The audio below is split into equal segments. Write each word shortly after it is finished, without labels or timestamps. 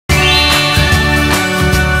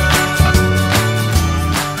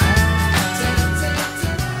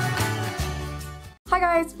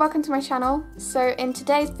guys, welcome to my channel. So in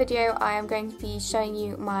today's video I am going to be showing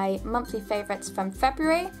you my monthly favourites from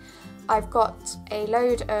February. I've got a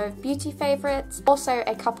load of beauty favourites, also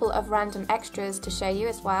a couple of random extras to show you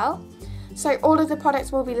as well. So all of the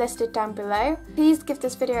products will be listed down below. Please give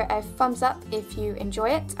this video a thumbs up if you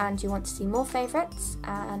enjoy it and you want to see more favourites,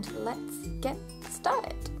 and let's get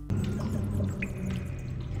started.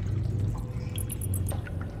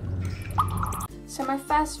 So my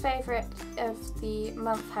first favourite of the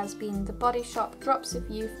month has been the Body Shop Drops of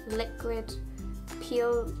Youth Liquid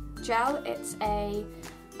Peel Gel. It's a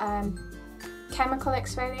chemical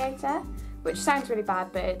exfoliator, which sounds really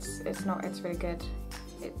bad, but it's not. It's really good.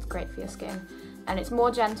 It's great for your skin, and it's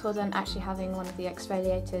more gentle than actually having one of the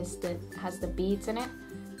exfoliators that has the beads in it.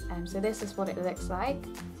 So this is what it looks like.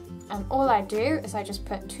 And all I do is I just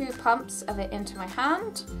put 2 pumps of it into my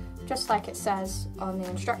hand, just like it says on the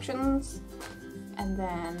instructions. And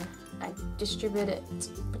then I distribute it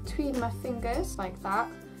between my fingers like that,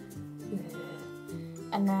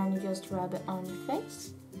 and then you just rub it on your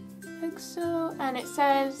face like so. And it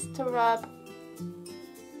says to rub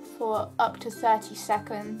for up to 30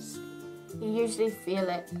 seconds. You usually feel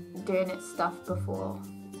it doing its stuff before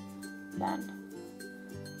then.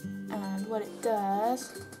 And what it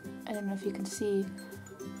does, I don't know if you can see,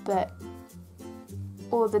 but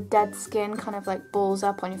all the dead skin kind of like balls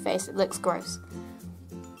up on your face. It looks gross,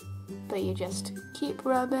 but you just keep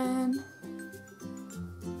rubbing,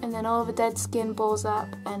 and then all the dead skin balls up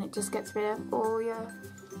and it just gets rid of all your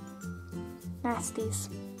nasties.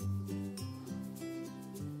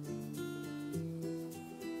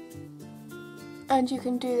 And you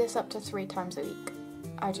can do this up to 3 times a week.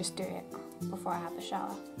 I just do it before I have a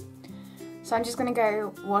shower. So I'm just gonna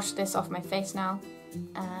go wash this off my face now,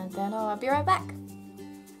 and then I'll be right back.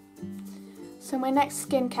 So my next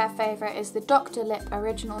skincare favourite is the Dr. Lipp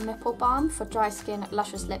Original Nipple Balm for dry skin,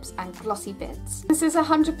 luscious lips and glossy bits. This is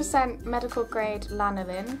 100% medical grade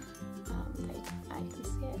lanolin. I can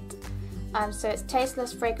see it. So it's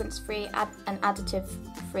tasteless, fragrance free and additive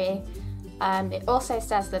free. It also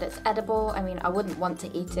says that it's edible. I mean, I wouldn't want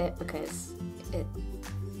to eat it because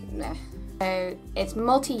nah. So it's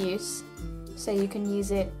multi-use, so you can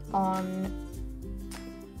use it on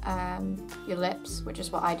your lips, which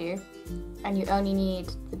is what I do. And you only need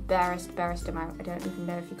the barest amount. I don't even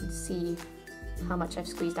know if you can see how much I've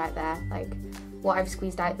squeezed out there. Like, what I've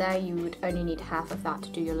squeezed out there, you would only need half of that to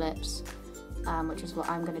do your lips, which is what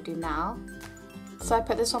I'm going to do now. So I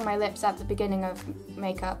put this on my lips at the beginning of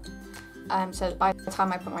makeup, so by the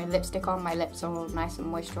time I put my lipstick on, my lips are all nice and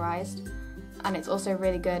moisturised. And it's also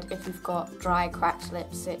really good if you've got dry, cracked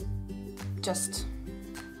lips. It just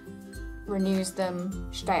renews them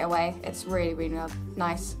straight away. It's really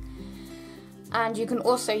nice. And you can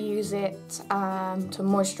also use it to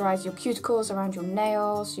moisturise your cuticles around your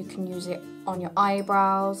nails. You can use it on your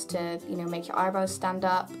eyebrows to, you know, make your eyebrows stand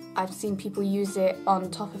up. I've seen people use it on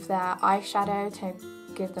top of their eyeshadow to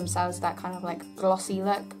give themselves that kind of like glossy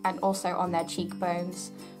look, and also on their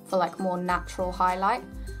cheekbones for like more natural highlight.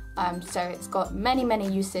 So it's got many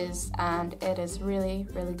uses, and it is really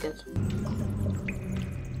good.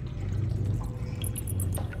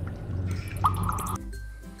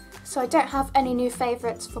 So I don't have any new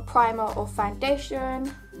favourites for primer or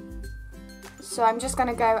foundation, so I'm just going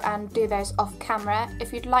to go and do those off camera.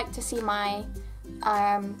 If you'd like to see my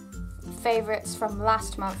favourites from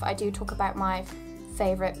last month, I do talk about my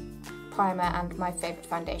favourite primer and my favourite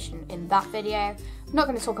foundation in that video. I'm not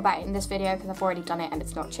going to talk about it in this video because I've already done it and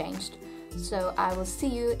it's not changed. So I will see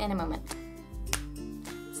you in a moment.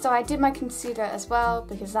 So I did my concealer as well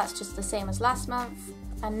because that's just the same as last month.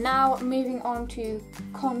 And now moving on to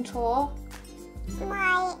contour.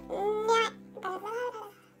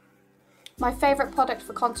 My favourite product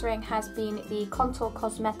for contouring has been the Contour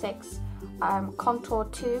Cosmetics Contour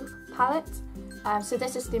 2 palette. So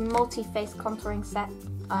this is the multi-face contouring set.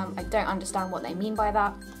 I don't understand what they mean by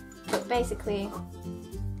that, but basically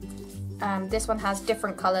this one has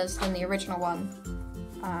different colours than the original one.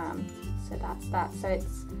 So that's that. So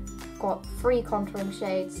it's got 3 contouring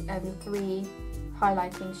shades and 3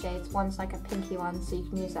 highlighting shades. One's like a pinky one, so you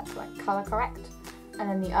can use that to like colour correct, and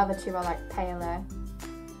then the other 2 are like paler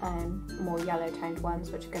and more yellow toned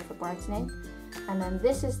ones, which are good for brightening. And then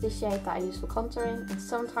this is the shade that I use for contouring, and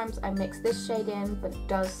sometimes I mix this shade in, but it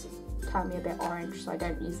does turn me a bit orange, so I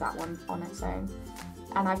don't use that one on its own.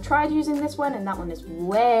 And I've tried using this one, and that one is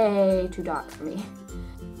way too dark for me.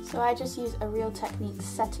 So I just use a Real Technique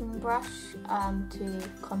setting brush to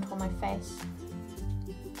contour my face.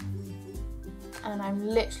 And I'm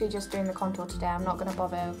literally just doing the contour today. I'm not going to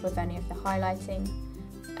bother with any of the highlighting,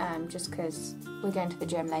 just because we're going to the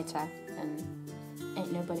gym later and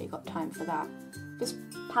ain't nobody got time for that. This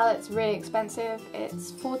palette's really expensive.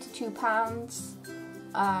 It's £42.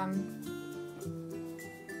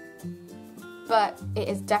 But it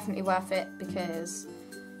is definitely worth it because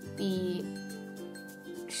the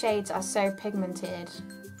shades are so pigmented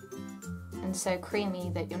and so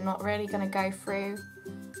creamy that you're not really going to go through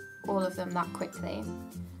all of them that quickly.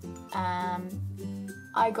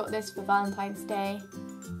 I got this for Valentine's Day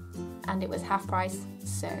and it was half price,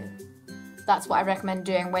 so that's what I recommend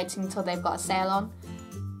doing, waiting until they've got a sale on.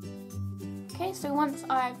 Okay, so once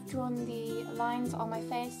I've drawn the lines on my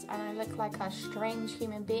face and I look like a strange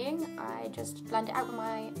human being, I just blend it out with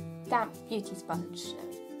my damp beauty sponge.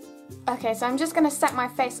 Okay, so I'm just going to set my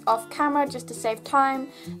face off camera just to save time.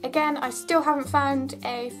 Again, I still haven't found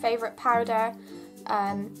a favourite powder,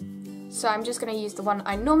 so I'm just going to use the one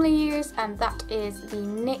I normally use, and that is the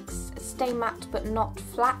NYX Stay Matte But Not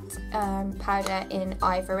Flat powder in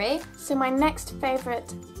Ivory. So my next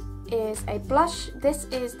favourite is a blush. This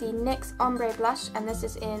is the NYX Ombre blush, and this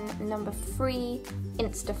is in number 3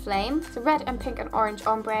 Insta Flame. It's a red and pink and orange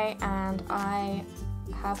ombre, and I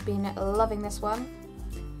have been loving this one.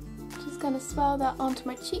 Just gonna swirl that onto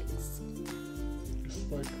my cheeks. It's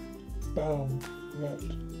like Balm red.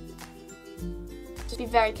 Just be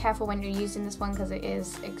very careful when you're using this one because it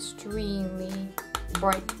is extremely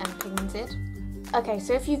bright and pigmented. Okay,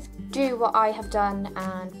 so if you do what I have done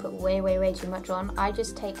and put way too much on, I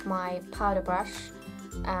just take my powder brush,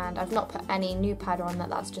 and I've not put any new powder on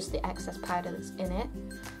that's just the excess powder that's in it,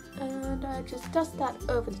 and I just dust that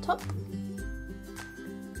over the top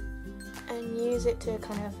and use it to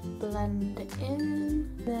kind of blend it in.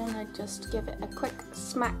 Then I just give it a quick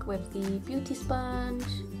smack with the beauty sponge,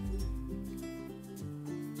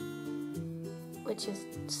 which is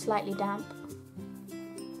slightly damp,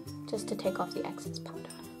 just to take off the excess powder.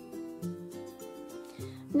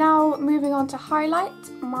 Now moving on to highlight,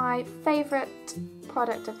 my favourite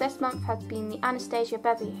product of this month has been the Anastasia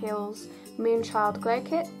Beverly Hills Moonchild Glow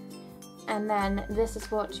Kit, and then this is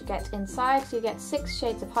what you get inside. So you get 6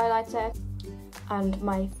 shades of highlighter, and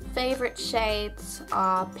my favourite shades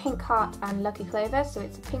are Pink Heart and Lucky Clover, so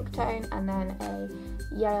it's a pink tone and then a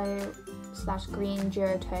yellow/green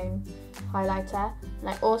duotone highlighter, and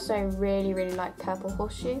I also really like Purple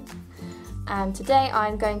Horseshoe, and today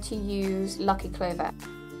I'm going to use Lucky Clover.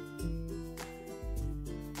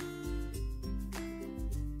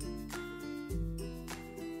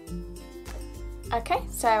 Okay,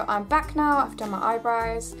 so I'm back now, I've done my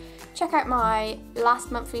eyebrows. Check out my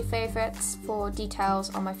last monthly favourites for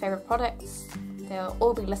details on my favourite products. They'll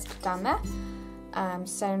all be listed down there.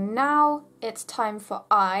 So now it's time for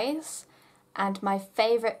eyes, and my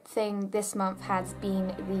favourite thing this month has been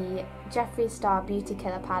the Jeffree Star Beauty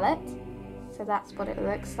Killer palette. So that's what it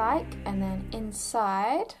looks like, and then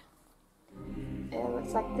inside it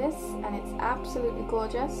looks like this, and it's absolutely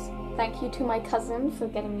gorgeous. Thank you to my cousin for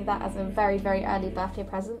getting me that as a very early birthday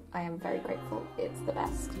present. I am very grateful, it's the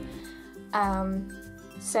best.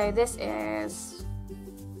 So this is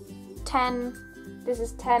 10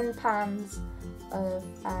 pans of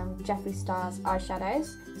Jeffree Star's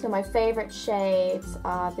eyeshadows. So my favourite shades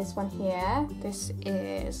are this one here. This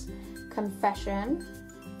is Confession.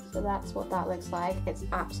 So that's what that looks like. It's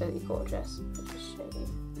absolutely gorgeous. I'll just show you.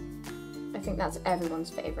 I think that's everyone's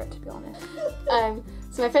favourite, to be honest.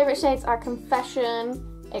 So my favourite shades are Confession,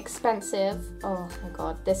 Expensive. Oh my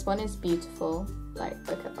god, this one is beautiful. Like,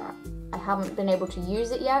 look at that. I haven't been able to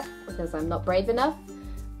use it yet because I'm not brave enough,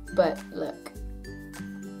 but look.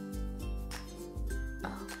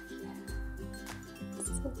 Oh yeah, it's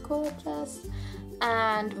so gorgeous.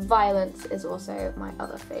 And Violence is also my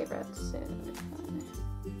other favourite. So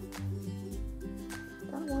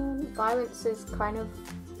that one. Violence is kind of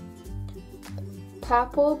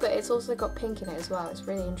purple, but it's also got pink in it as well. It's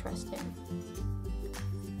really interesting.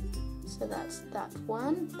 So that's that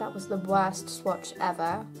one. That was the worst swatch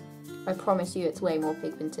ever. I promise you it's way more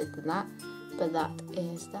pigmented than that, but that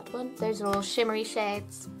is that one. Those are all shimmery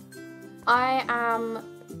shades. I am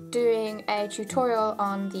doing a tutorial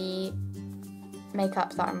on the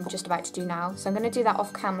makeup that I'm just about to do now, so I'm going to do that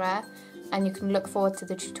off camera, and you can look forward to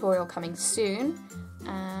the tutorial coming soon,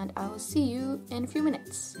 and I will see you in a few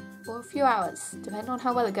minutes or a few hours, depending on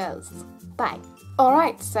how well it goes. Bye.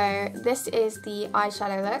 Alright, so this is the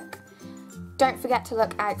eyeshadow look. Don't forget to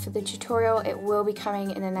look out for the tutorial. It will be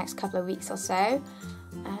coming in the next couple of weeks or so.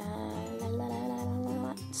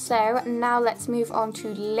 So now let's move on to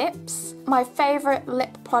lips. My favourite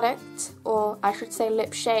lip product, or I should say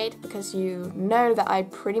lip shade, because you know that I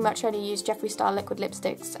pretty much only use Jeffree Star liquid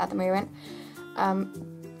lipsticks at the moment.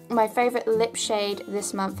 My favourite lip shade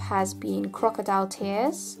this month has been Crocodile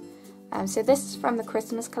Tears. So this is from the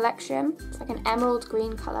Christmas collection. It's like an emerald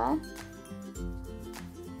green colour.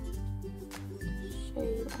 Show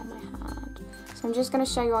you on my hand. So I'm just going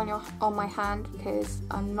to show you on my hand because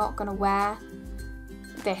I'm not going to wear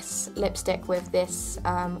this lipstick with this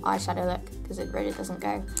eyeshadow look because it really doesn't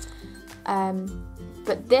go.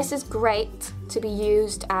 But this is great to be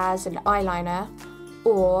used as an eyeliner,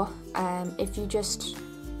 or if you just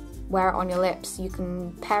wear it on your lips, you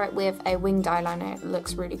can pair it with a winged eyeliner. It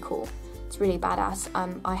looks really cool. It's really badass.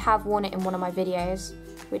 I have worn it in one of my videos,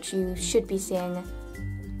 which you should be seeing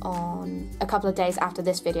on a couple of days after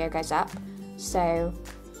this video goes up. So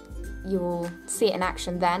you'll see it in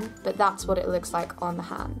action then, but that's what it looks like on the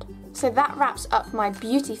hand. So that wraps up my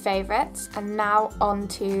beauty favourites, and now on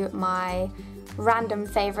to my random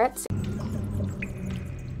favourites.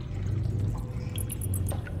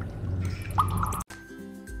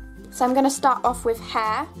 So I'm going to start off with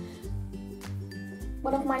hair.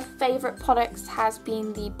 One of my favourite products has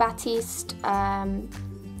been the Batiste, what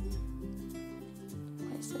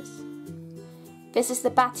is this? This is the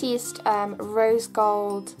Batiste Rose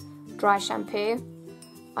Gold Dry Shampoo.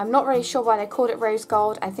 I'm not really sure why they called it Rose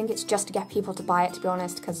Gold. I think it's just to get people to buy it, to be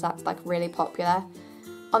honest, because that's like really popular.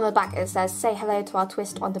 On the back it says, "Say hello to our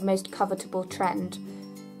twist on the most covetable trend."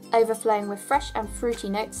 Overflowing with fresh and fruity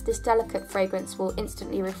notes, this delicate fragrance will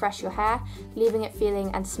instantly refresh your hair, leaving it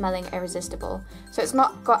feeling and smelling irresistible. So it's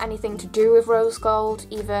not got anything to do with rose gold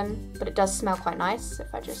even, but it does smell quite nice.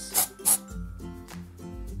 If I just...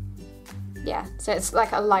 yeah, so it's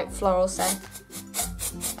like a light floral scent.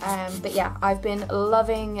 But yeah, I've been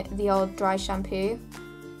loving the old dry shampoo,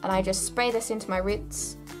 and I just spray this into my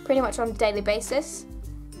roots pretty much on a daily basis.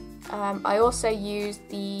 I also use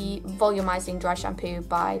the volumizing dry shampoo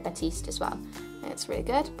by Batiste as well, and it's really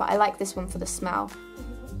good, but I like this one for the smell.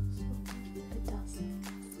 It does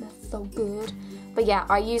smell so good. But yeah,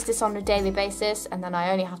 I use this on a daily basis, and then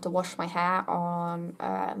I only have to wash my hair on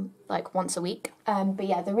like once a week. But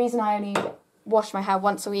yeah, the reason I only wash my hair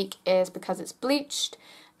once a week is because it's bleached,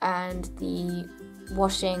 and the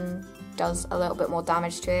washing does a little bit more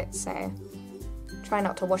damage to it, so try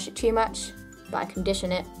not to wash it too much. But I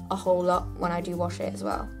condition it a whole lot when I do wash it as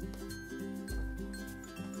well.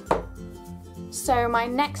 So my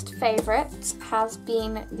next favourite has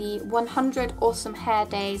been the 100 Awesome Hair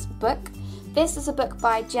Days book. This is a book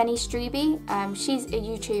by Jenny Strebe. She's a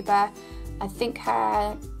YouTuber. I think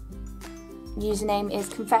her username is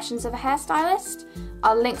Confessions of a Hairstylist.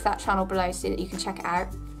 I'll link that channel below so that you can check it out.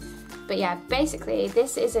 But yeah, basically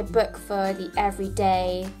this is a book for the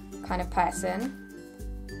everyday kind of person.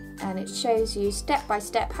 And it shows you step by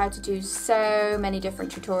step how to do so many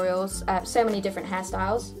different tutorials, so many different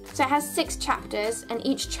hairstyles. So it has 6 chapters, and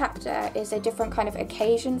each chapter is a different kind of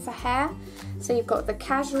occasion for hair. So you've got the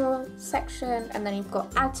casual section, and then you've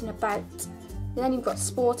got out and about, and then you've got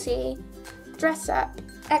sporty, dress up,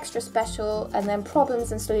 extra special, and then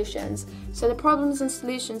problems and solutions. So the problems and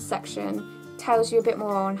solutions section tells you a bit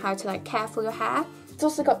more on how to like care for your hair. It's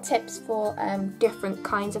also got tips for different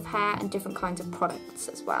kinds of hair and different kinds of products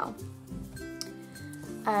as well.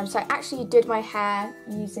 So I actually did my hair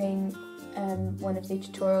using one of the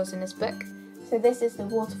tutorials in this book. So this is the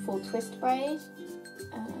waterfall twist braid.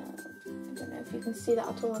 I don't know if you can see that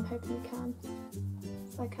at all, I'm hoping you can.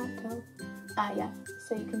 So I can't tell. Yeah,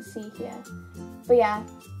 so you can see here. But yeah,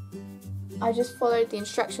 I just followed the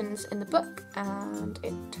instructions in the book and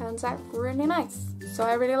it turns out really nice. So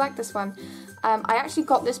I really like this one. I actually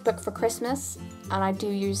got this book for Christmas, and I do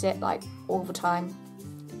use it like all the time.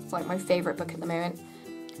 It's like my favourite book at the moment.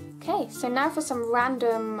 Okay, so now for some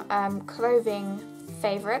random clothing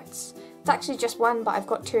favourites. It's actually just one, but I've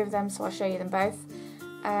got 2 of them, so I'll show you them both.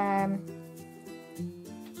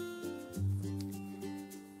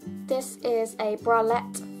 This is a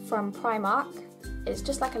bralette from Primark. It's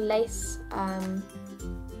just like a lace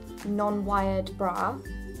non-wired bra.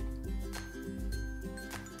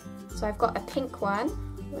 So I've got a pink one,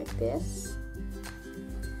 like this,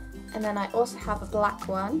 and then I also have a black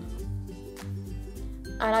one.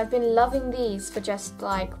 And I've been loving these for just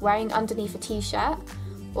like wearing underneath a t-shirt,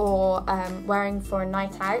 or wearing for a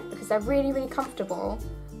night out, because they're really, really comfortable.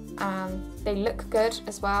 They look good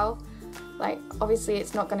as well. Like, obviously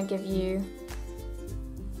it's not going to give you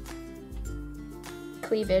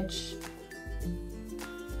cleavage.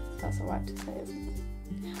 That's alright to say, isn't it?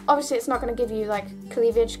 Obviously it's not going to give you like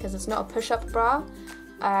cleavage because it's not a push-up bra,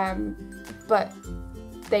 but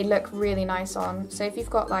they look really nice on. So if you've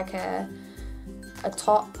got like a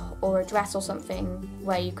top or a dress or something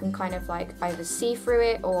where you can kind of like either see through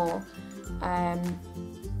it, or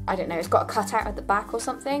I don't know, it's got a cutout at the back or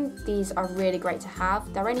something, these are really great to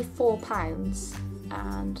have. They're only £4,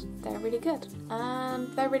 and they're really good and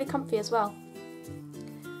they're really comfy as well.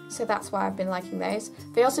 So that's why I've been liking those.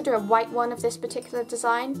 They also do a white one of this particular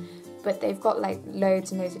design, but they've got like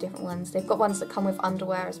loads and loads of different ones. They've got ones that come with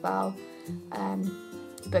underwear as well.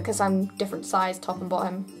 Because I'm different size, top and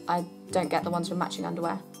bottom, I don't get the ones with matching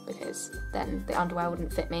underwear because then the underwear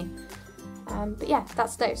wouldn't fit me. But yeah,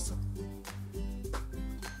 that's those.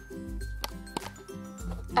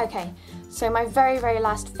 Okay, so my very, very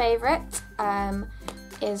last favourite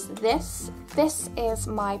is this. This is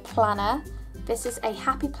my planner. This is a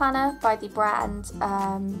happy planner by the brand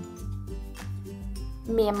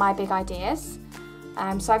Me and My Big Ideas.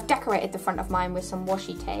 So I've decorated the front of mine with some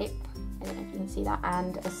washi tape, I don't know if you can see that,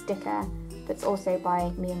 and a sticker that's also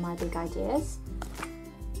by Me and My Big Ideas.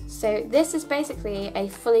 So this is basically a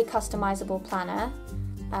fully customizable planner.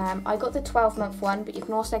 I got the 12-month one, but you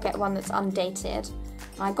can also get one that's undated.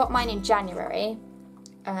 I got mine in January,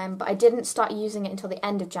 but I didn't start using it until the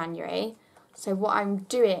end of January. So what I'm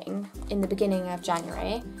doing in the beginning of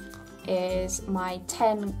January is my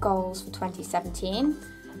 10 goals for 2017.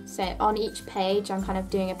 So on each page I'm kind of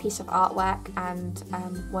doing a piece of artwork and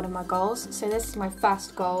one of my goals. So this is my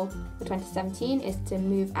first goal for 2017, is to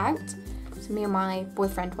move out. So me and my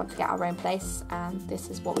boyfriend want to get our own place, and this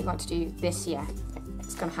is what we want to do this year.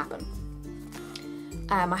 It's going to happen.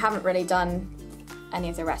 I haven't really done any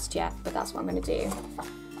of the rest yet, but that's what I'm going to do.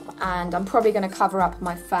 And I'm probably going to cover up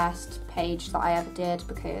my first page that I ever did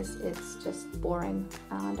because it's just boring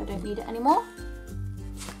and I don't need it anymore.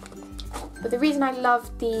 But the reason I love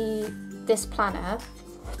this planner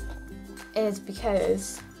is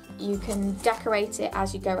because you can decorate it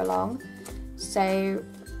as you go along. So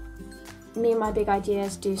Me and My Big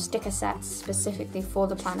Ideas do sticker sets specifically for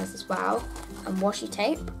the planners as well, and washi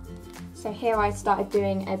tape. So here I started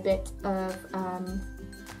doing a bit of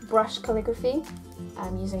brush calligraphy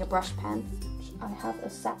using a brush pen. I have a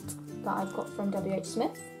set that I've got from WH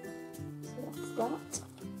Smith, so that's that.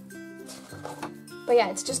 But yeah,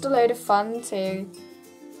 it's just a load of fun to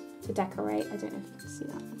decorate. I don't know if you can see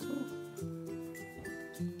that at all.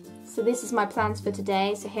 So this is my plans for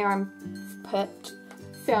today. So here I'm put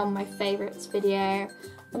film my favourites video,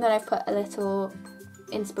 and then I've put a little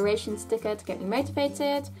inspiration sticker to get me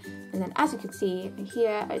motivated. And then as you can see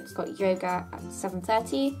here, it's got yoga at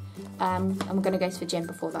 7:30. I'm going to go to the gym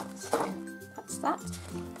before that, so that's that.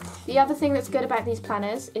 The other thing that's good about these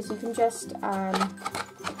planners is you can just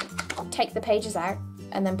take the pages out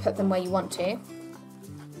and then put them where you want to.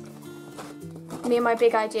 Me and My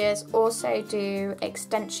Big Ideas also do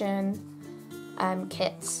extension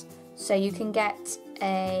kits. So you can get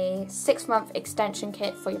a 6-month extension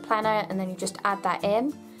kit for your planner, and then you just add that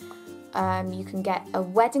in. You can get a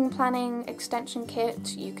wedding planning extension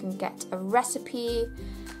kit, you can get a recipe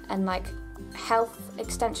and like health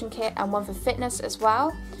extension kit, and one for fitness as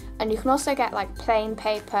well. And you can also get like plain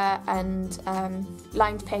paper and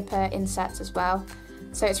lined paper insets as well.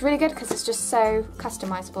 So it's really good because it's just so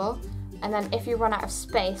customizable. And then if you run out of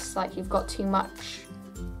space, like you've got too much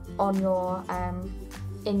on your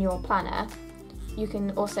in your planner, you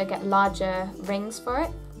can also get larger rings for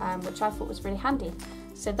it, which I thought was really handy.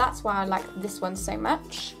 So that's why I like this one so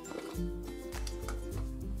much.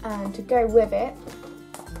 And to go with it,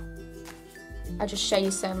 I'll just show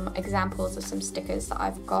you some examples of some stickers that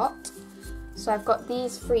I've got. So I've got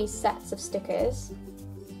these 3 sets of stickers.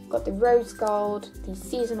 I've got the rose gold, the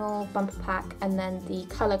seasonal bumper pack, and then the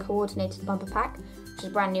colour coordinated bumper pack, which is a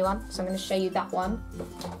brand new one. So I'm going to show you that one.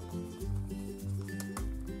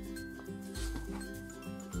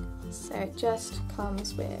 So it just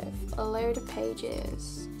comes with a load of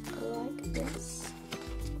pages like this.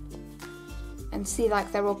 And see,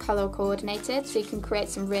 like they're all colour coordinated, so you can create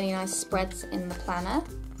some really nice spreads in the planner.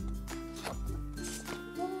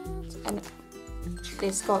 And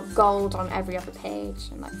it's got gold on every other page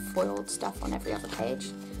and like foiled stuff on every other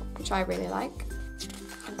page, which I really like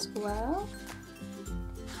as well.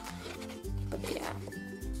 But yeah,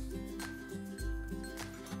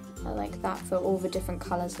 I like that for all the different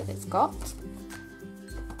colours that it's got.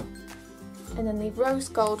 And then the rose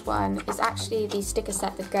gold one is actually the sticker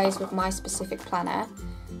set that goes with my specific planner,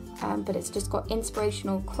 but it's just got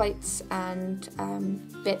inspirational quotes and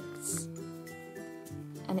bits,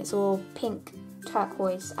 and it's all pink,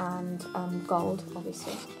 turquoise and gold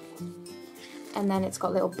obviously. And then it's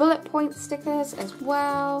got little bullet point stickers as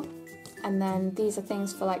well, and then these are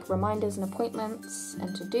things for like reminders and appointments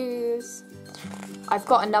and to-dos. I've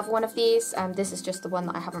got another one of these, this is just the one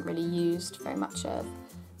that I haven't really used very much of.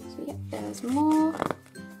 So yeah, there's more,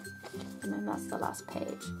 and then that's the last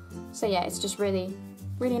page. So yeah, it's just really,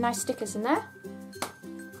 really nice stickers in there.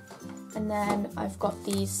 And then I've got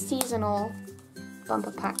these seasonal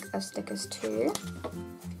bumper pack of stickers too.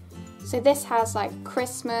 So this has like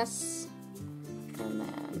Christmas, and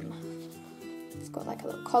then it's got like a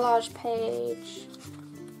little collage page.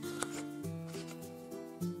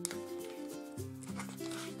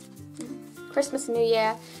 Christmas and New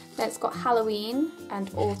Year. Then it's got Halloween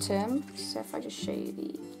and autumn. So if I just show you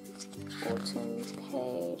the autumn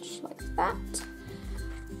page like that.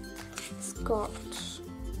 It's got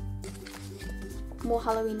more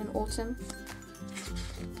Halloween and autumn.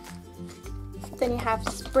 Then you have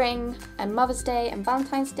spring and Mother's Day and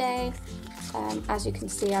Valentine's Day. As you can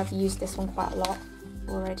see, I've used this one quite a lot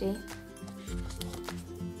already.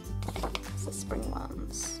 It's the spring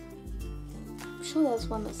ones. I'm sure there's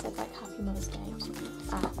one that said like Happy Mother's Day or something.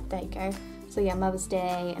 Ah, there you go. So yeah, Mother's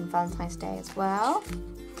Day and Valentine's Day as well.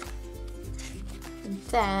 And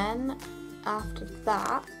then after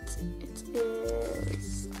that, it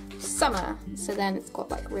is summer. So then it's got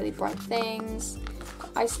like really bright things,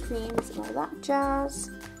 got ice creams and all that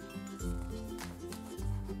jazz.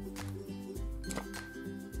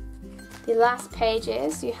 The last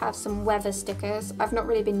pages, you have some weather stickers. I've not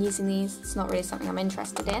really been using these. It's not really something I'm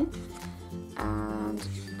interested in. And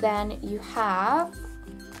then you have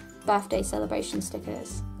birthday celebration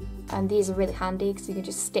stickers. And these are really handy because you can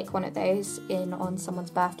just stick one of those in on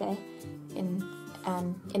someone's birthday, in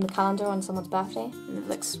the calendar on someone's birthday, and it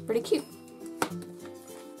looks really cute.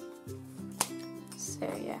 So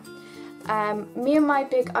yeah, Me and My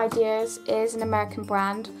Big Ideas is an American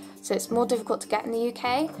brand, so it's more difficult to get in the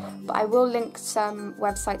UK, but I will link some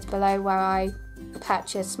websites below where I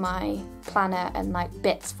purchase my planner and like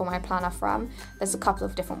bits for my planner from. There's a couple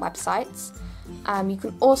of different websites. You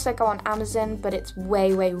can also go on Amazon, but it's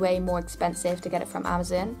way more expensive to get it from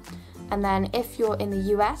Amazon. And then if you're in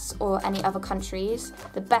the US or any other countries,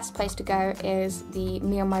 the best place to go is the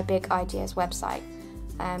Me and My Big Ideas website,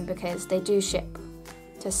 because they do ship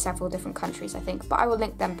to several different countries, I think, but I will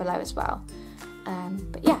link them below as well.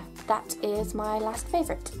 But yeah, that is my last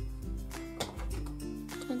favourite.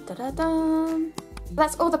 Dun, dun, dun, dun.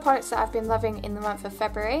 That's all the products that I've been loving in the month of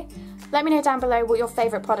February. Let me know down below what your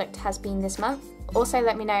favourite product has been this month. Also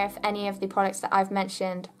let me know if any of the products that I've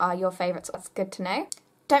mentioned are your favourites. That's good to know.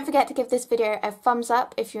 Don't forget to give this video a thumbs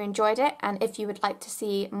up if you enjoyed it and if you would like to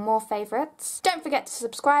see more favourites. Don't forget to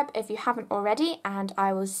subscribe if you haven't already, and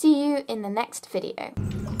I will see you in the next video.